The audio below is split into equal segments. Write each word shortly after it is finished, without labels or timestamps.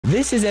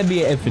This is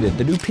NBA Infinite,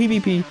 the new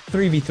PvP,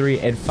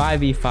 3v3, and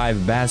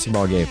 5v5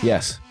 basketball game.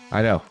 Yes,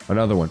 I know,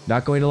 another one.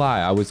 Not going to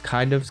lie, I was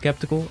kind of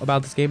skeptical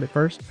about this game at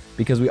first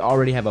because we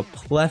already have a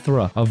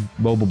plethora of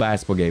mobile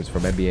basketball games,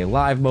 from NBA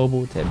Live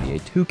Mobile to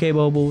NBA 2K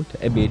Mobile to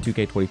NBA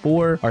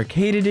 2K24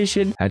 Arcade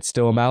Edition. That's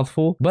still a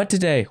mouthful. But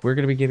today, we're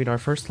going to be giving our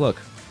first look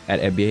at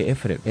NBA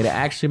Infinite. It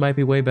actually might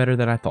be way better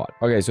than I thought.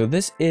 Okay, so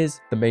this is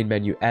the main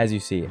menu as you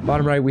see.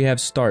 Bottom right, we have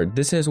Start.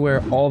 This is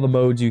where all the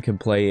modes you can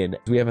play in.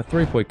 We have a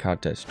 3-point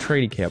contest,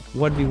 training camp,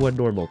 1v1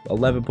 normal,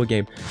 11-point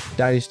game,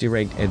 dynasty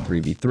ranked, and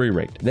 3v3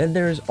 ranked. Then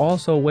there's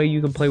also a way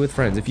you can play with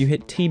friends. If you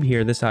hit team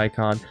here, this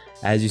icon,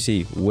 as you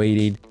see,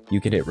 waiting,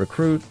 you can hit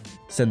recruit,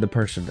 send the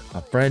person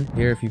a friend.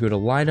 Here, if you go to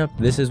lineup,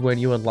 this is when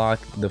you unlock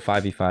the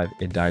 5v5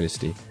 in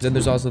Dynasty. Then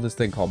there's also this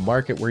thing called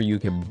Market where you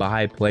can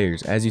buy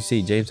players. As you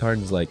see, James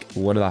Harden's like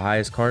one of the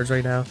highest cards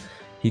right now.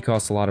 He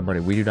costs a lot of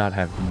money. We do not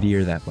have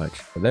near that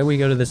much. And then we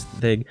go to this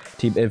thing,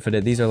 Team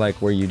Infinite. These are like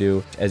where you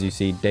do, as you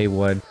see, day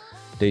 1,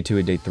 day 2,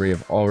 and day 3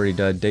 have already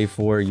done. Day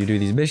 4, you do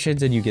these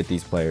missions and you get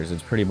these players.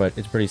 It's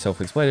pretty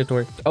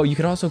self-explanatory. Oh, you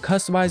can also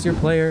customize your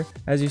player.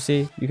 As you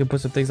see, you can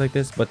put some things like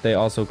this, but they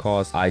also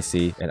cost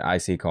IC, and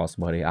IC costs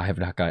money. I have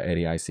not got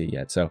any IC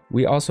yet. So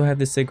we also have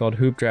this thing called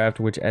Hoop Draft,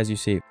 which, as you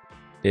see,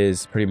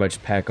 is pretty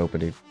much pack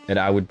opening. And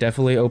I would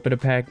definitely open a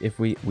pack if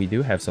we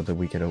do have something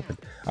we can open.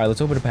 All right, let's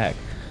open a pack.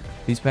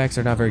 These packs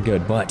are not very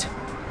good, but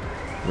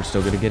we're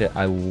still gonna get it.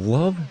 I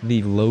love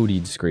the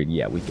loading screen.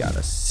 Yeah, we got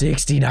a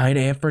 69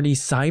 Anthony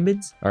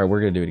Simons. All right, we're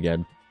gonna do it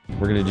again.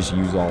 We're gonna just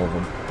use all of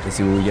them and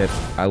see what we get.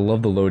 I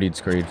love the loading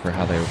screen for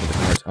how they open the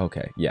cards.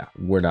 Okay, yeah,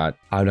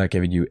 I'm not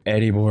giving you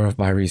any more of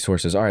my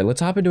resources. All right, let's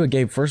hop into a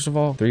game. First of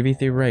all,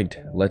 3v3 ranked.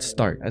 Let's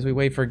start. As we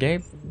wait for a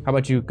game, how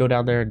about you go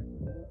down there and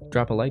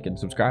drop a like and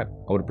subscribe?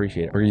 I would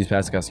appreciate it. We're gonna use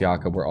Pascal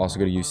Siakam. We're also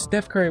gonna use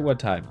Steph Curry one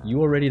time. You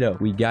already know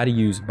we gotta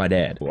use my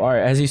dad. All right,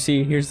 as you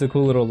see, here's the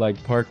cool little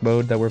like park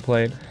mode that we're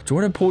playing.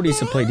 Jordan Poole needs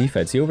to play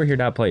defense. He over here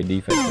not playing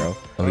defense, bro.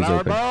 Oh, he's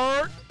open.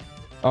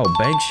 Oh,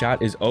 bank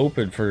shot is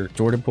open for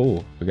Jordan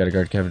Poole. We gotta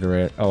guard Kevin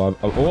Durant. Oh,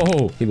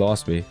 whoa, he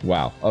lost me.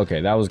 Wow.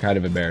 Okay, that was kind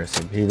of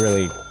embarrassing. He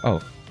really.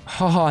 Oh,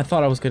 haha. I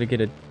thought I was gonna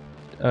get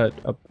a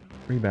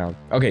rebound.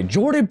 Okay,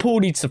 Jordan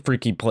Poole needs to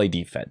freaking play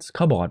defense.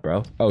 Come on,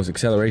 bro. Oh, it's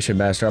acceleration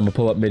master. I'm gonna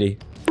pull up midi.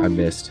 I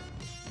missed.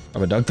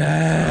 I'm gonna dunk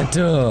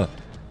that.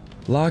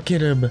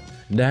 Locking him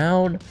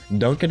down.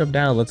 Dunking him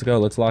down. Let's go.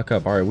 Let's lock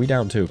up. All right, we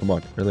down 2. Come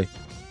on. Really?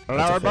 He's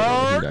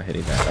not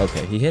hitting that.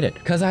 Okay, he hit it.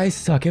 Because I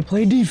suck at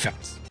playing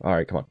defense. All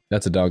right, come on.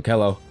 That's a dunk.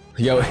 Hello.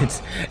 Yo,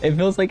 it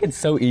feels like it's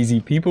so easy.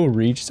 People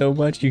reach so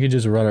much, you can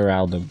just run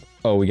around them.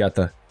 Oh, we got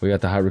the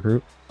high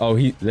recruit. Oh,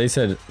 they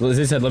said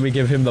let me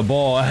give him the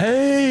ball.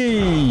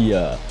 Hey,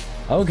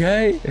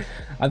 okay.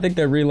 I think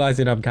they're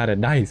realizing I'm kind of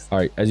nice. All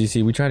right, as you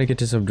see, we try to get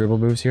to some dribble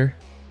moves here.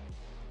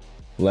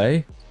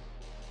 Lay.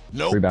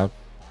 Nope. Rebound.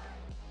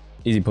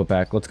 Easy put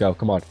back. Let's go.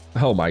 Come on.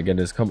 Oh my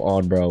goodness. Come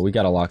on, bro. We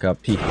gotta lock up.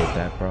 He hit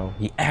that, bro.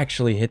 He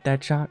actually hit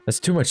that shot. That's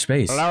too much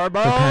space for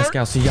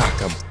Pascal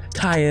Siakam.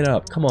 Tie it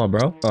up. Come on,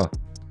 bro.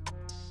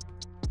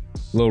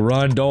 Little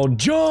run, don't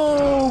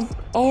jump.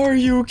 Are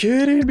you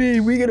kidding me?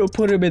 We gonna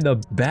put him in the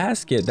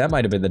basket. That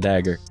might have been the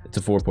dagger. It's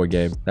a 4-point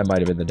game. That might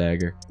have been the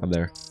dagger. I'm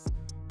there.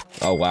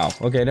 Oh, wow.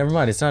 Okay, never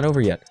mind. It's not over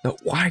yet. No,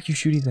 why are you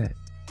shooting that?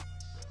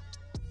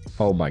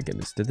 Oh my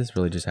goodness. Did this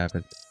really just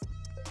happen?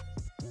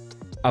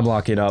 I'm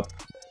locking up.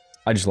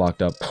 I just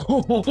locked up.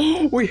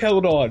 We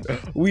held on.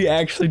 We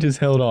actually just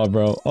held on,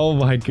 bro. Oh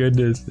my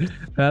goodness.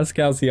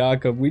 Pascal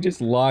Siakam. We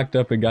just locked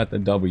up and got the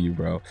W,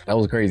 bro. That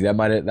was crazy.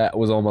 That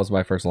was almost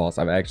my first loss.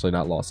 I'm actually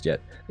not lost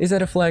yet. Is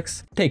that a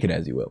flex? Take it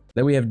as you will.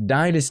 Then we have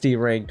Dynasty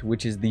ranked,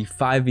 which is the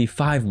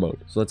 5v5 mode.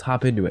 So let's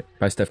hop into it.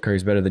 My Steph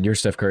Curry's better than your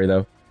Steph Curry,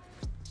 though.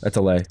 That's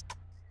a lay.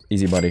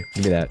 Easy, buddy.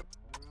 Give me that.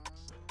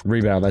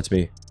 Rebound. That's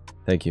me.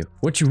 Thank you.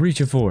 What you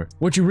reaching for?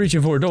 What you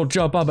reaching for? Don't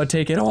jump. I'ma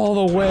take it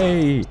all the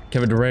way.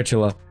 Kevin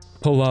Durantula.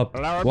 Pull up.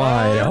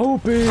 Wide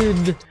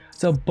open.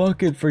 It's a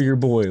bucket for your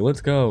boy.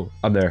 Let's go.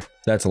 I'm there.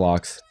 That's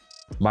locks.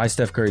 My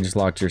Steph Curry just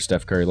locked your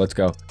Steph Curry. Let's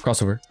go.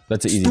 Crossover.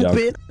 That's an easy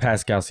dunk.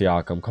 Pascal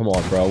Siakam. Come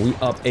on, bro. We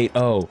up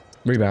 8-0.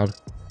 Rebound.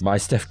 My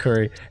Steph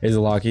Curry is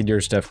locking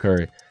your Steph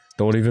Curry.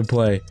 Don't even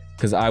play,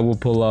 because I will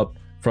pull up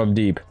from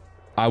deep.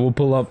 I will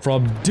pull up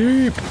from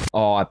deep.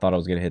 Oh, I thought I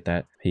was going to hit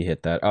that. He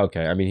hit that.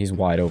 Okay. I mean, he's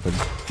wide open.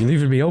 You're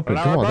leaving me open.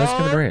 Come on. That's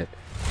Kevin Durant.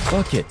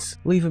 Buckets,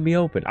 leaving me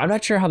open. I'm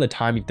not sure how the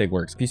timing thing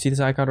works. If you see this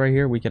icon right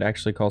here, we can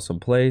actually call some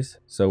plays.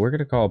 So we're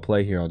gonna call a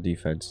play here on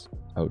defense.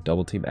 Oh,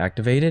 double team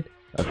activated.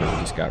 Okay,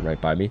 he just got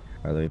right by me.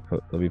 All right,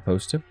 let me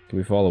post him. Can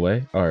we fall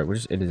away? All right, we're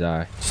just in his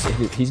eye.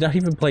 He's not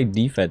even playing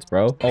defense,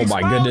 bro. Oh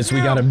my goodness, we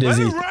got him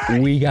dizzy.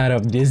 We got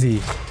him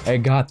dizzy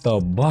and got the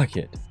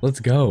bucket. Let's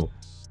go.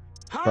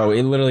 Bro,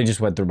 it literally just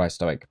went through my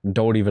stomach.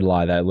 Don't even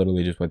lie. That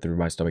literally just went through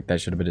my stomach.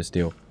 That should have been a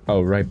steal. Oh,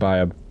 right by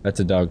him.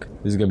 That's a dunk.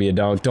 This is going to be a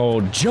dunk.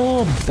 Don't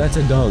jump. That's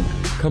a dunk.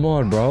 Come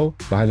on, bro.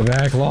 Behind the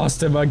back.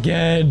 Lost him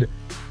again.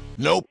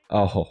 Nope.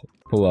 Oh,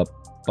 pull up.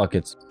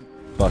 Buckets.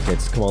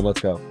 Buckets. Come on,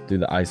 let's go. Do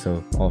the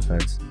ISO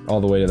offense.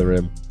 All the way to the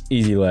rim.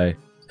 Easy lay.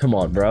 Come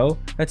on, bro.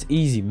 That's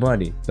easy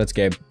money. Let's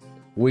game.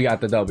 We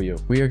got the W.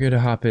 We are going to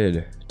hop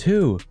in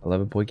 2.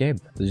 11-point game.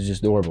 This is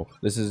just normal.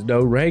 This is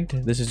no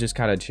ranked. This is just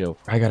kind of chill.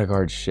 I gotta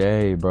guard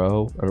Shea,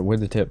 bro. Or win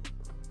the tip.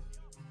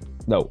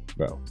 No,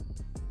 bro.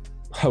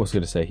 I was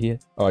gonna say here.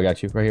 Oh, I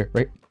got you right here.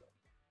 Right.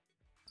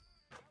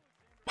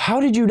 How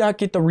did you not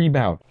get the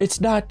rebound?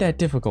 It's not that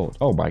difficult.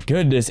 Oh my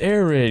goodness.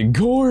 Aaron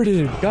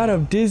Gordon got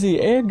him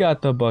dizzy and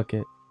got the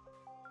bucket.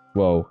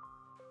 Whoa.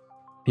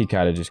 He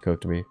kind of just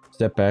cooked me.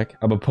 Step back.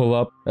 I'm gonna pull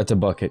up. That's a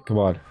bucket. Come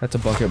on. That's a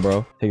bucket,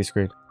 bro. Take a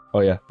screen. Oh,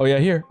 yeah. Oh, yeah.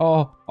 Here.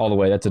 Oh, all the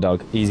way. That's a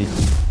dunk. Easy.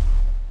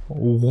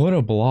 What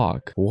a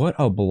block. What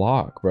a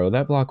block, bro.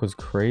 That block was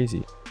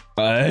crazy.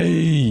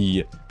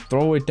 Hey.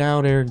 Throw it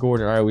down, Aaron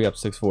Gordon. All right, we up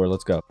 6-4.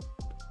 Let's go.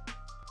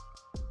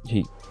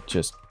 He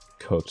just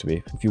cooked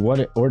me. If you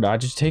want it or not,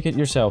 just take it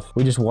yourself.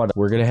 We just won it.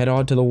 We're gonna head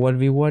on to the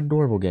 1v1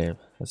 normal game.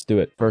 Let's do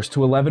it. First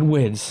to 11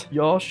 wins.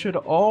 Y'all should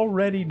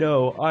already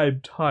know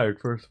I'm tired,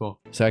 first of all.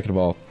 Second of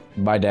all,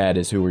 my dad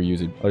is who we're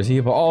using. Oh, is he?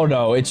 Oh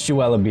no, it's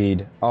Joel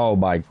Embiid. Oh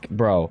my,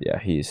 bro. Yeah,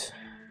 he's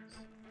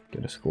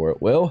gonna score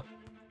it. Will,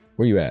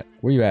 where you at?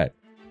 Where you at?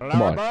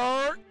 Come on.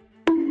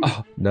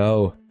 Oh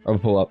no, I'm gonna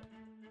pull up.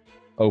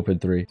 Open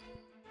 3.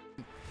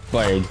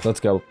 Bang. Let's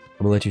go. I'm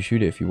gonna let you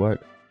shoot it if you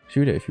want.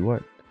 Shoot it if you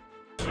want.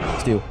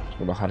 Steal. I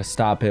don't know how to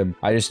stop him.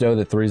 I just know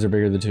that 3s are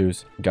bigger than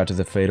 2s. Got to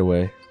the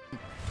fadeaway.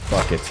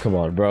 Buckets. Come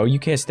on, bro. You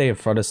can't stay in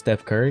front of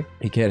Steph Curry.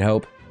 He can't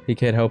help. He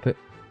can't help it.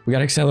 We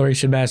got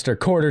acceleration master.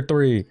 Quarter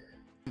 3.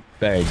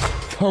 Bang.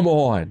 Come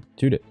on.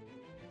 Shoot it.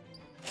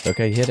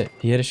 Okay, he hit it.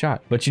 He hit a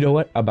shot. But you know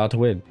what? I'm about to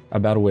win.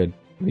 I'm about to win.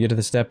 Let me get to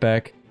the step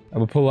back. I'm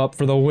gonna pull up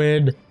for the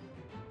win. That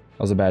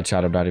was a bad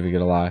shot. I'm not even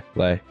gonna lie.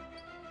 Lay.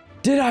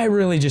 Did I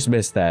really just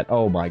miss that?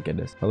 Oh my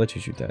goodness. I'll let you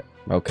shoot that.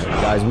 Okay,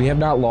 guys, we have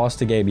not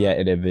lost a game yet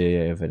in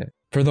NBA Infinite.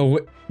 For the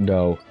win.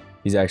 No,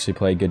 he's actually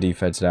playing good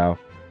defense now.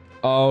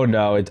 Oh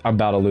no, I'm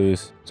about to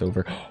lose. It's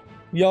over.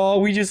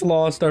 Y'all, we just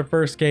lost our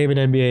first game in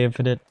NBA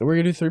Infinite. We're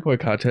gonna do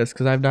 3-point contest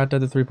because I've not done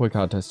the 3-point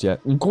contest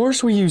yet. Of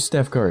course we use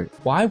Steph Curry.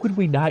 Why would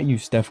we not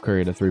use Steph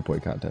Curry in a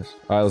 3-point contest?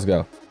 All right, let's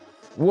go.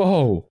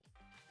 Whoa.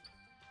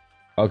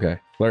 Okay,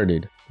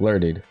 learning.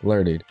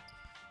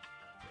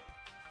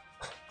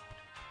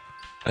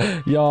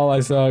 Y'all, I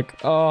suck.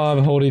 Oh,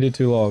 I'm holding it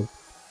too long.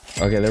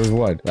 Okay, there was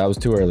one. That was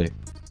too early.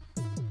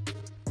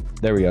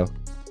 There we go.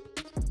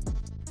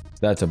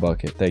 That's a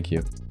bucket. Thank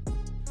you.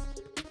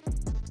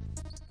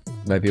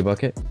 Might be a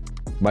bucket.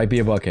 Might be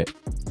a bucket.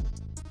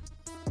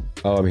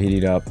 Oh, I'm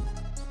heating up.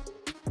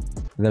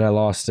 And then I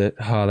lost it.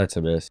 Oh, that's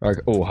a miss. Right.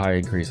 Oh, high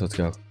increase. Let's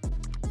go.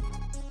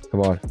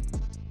 Come on.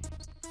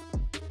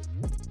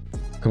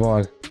 Come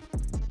on.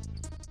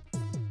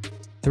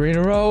 3 in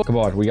a row. Come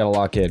on, we gotta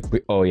lock in.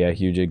 Oh yeah,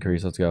 huge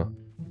increase. Let's go.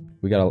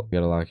 We gotta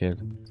lock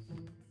in.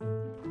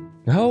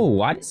 No,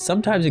 why?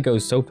 Sometimes it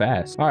goes so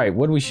fast. All right,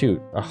 what do we shoot?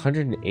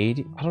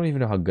 180? I don't even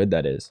know how good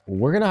that is.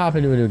 We're gonna hop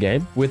into a new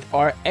game with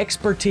our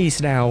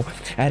expertise now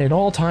at an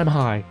all-time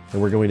high,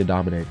 and we're going to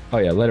dominate. Oh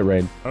yeah, let it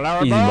rain.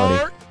 Easy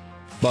money.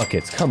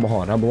 Buckets. Come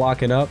on, I'm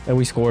locking up, and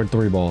we scored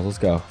 3 balls. Let's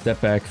go.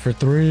 Step back for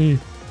 3.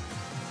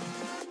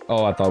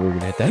 Oh, I thought we were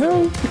gonna hit that.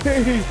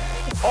 Okay.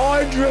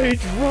 Andre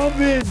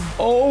Drummond.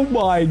 Oh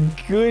my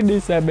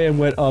goodness, that man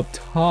went up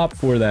top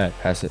for that.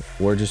 Pass it.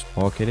 We're just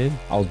walking in.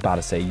 I was about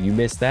to say, you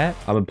missed that.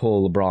 I'm gonna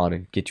pull LeBron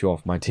and get you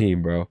off my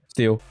team, bro.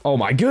 Steal. Oh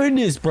my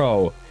goodness,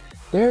 bro.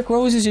 Derrick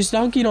Rose is just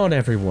dunking on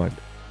everyone.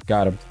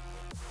 Got him.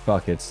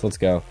 Buckets. Let's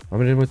go. I'm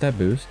gonna in with that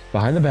boost.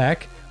 Behind the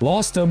back.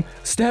 Lost him.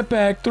 Step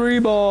back. 3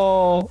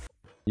 ball.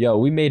 Yo,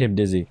 we made him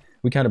dizzy.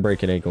 We kind of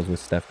breaking ankles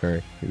with Steph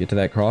Curry. We get to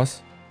that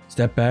cross.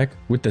 Step back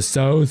with the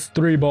south.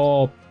 3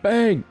 ball.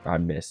 Bang. I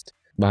missed.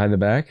 Behind the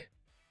back.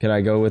 Can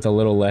I go with a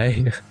little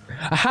lay?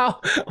 How?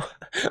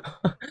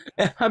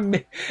 I'm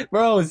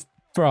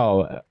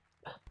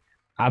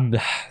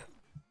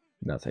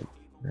nothing.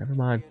 Never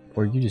mind.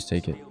 Or you just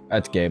take it.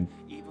 That's game.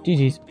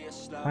 GG's.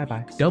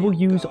 Bye-bye.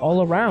 W's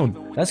all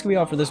around. That's gonna be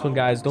all for this one,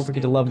 guys. Don't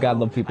forget to love God,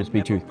 love people,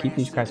 speak truth. Keep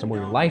Jesus Christ on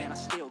board your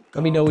life.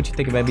 Let me know what you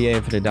think of NBA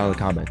Infinite down in the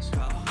comments.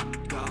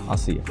 I'll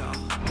see you.